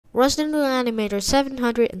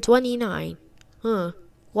RoastinTheAnimator729. Huh.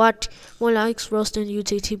 What? More likes Roasting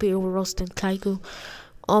UTTP over Roasting Kaiku?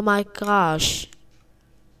 Oh my gosh.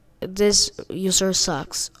 This user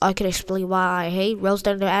sucks. I can explain why I hate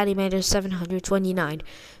RoastinTheAnimator729.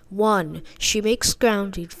 1. She makes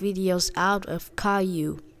grounded videos out of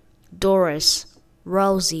Caillou, Doris,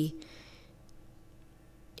 Rosie,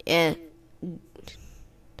 and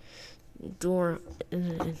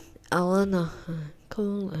Alana,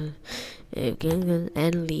 Cole,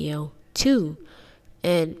 and Leo. 2.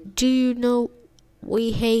 And do you know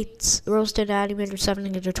we hate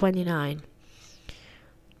RoastinTheAnimator729?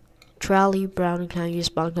 Charlie Brown and can I use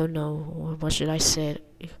Bongo? No. What should I say?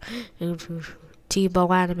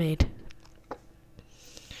 T-Bone Animate.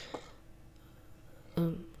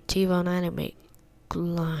 T-Bone Animate.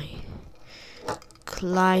 Clyde.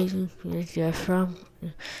 You're from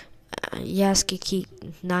Yaskiki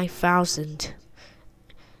 9000.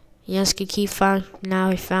 Yaskiki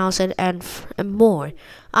 9000 and more.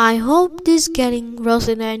 I hope this getting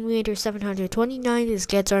RoastinTheAnimator729 is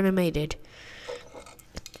gets animated.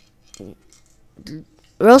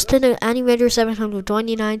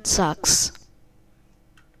 RoastinTheAnimator729 sucks.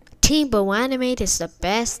 T-Bone Animate is the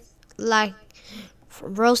best, like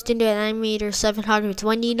from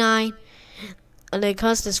RoastinTheAnimator729, and it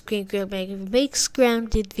comes to screen makes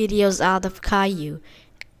grounded videos out of Caillou.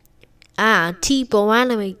 And T-Bone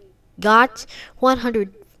Animate got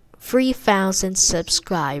 103,000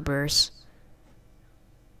 subscribers.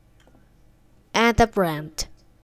 And a brand.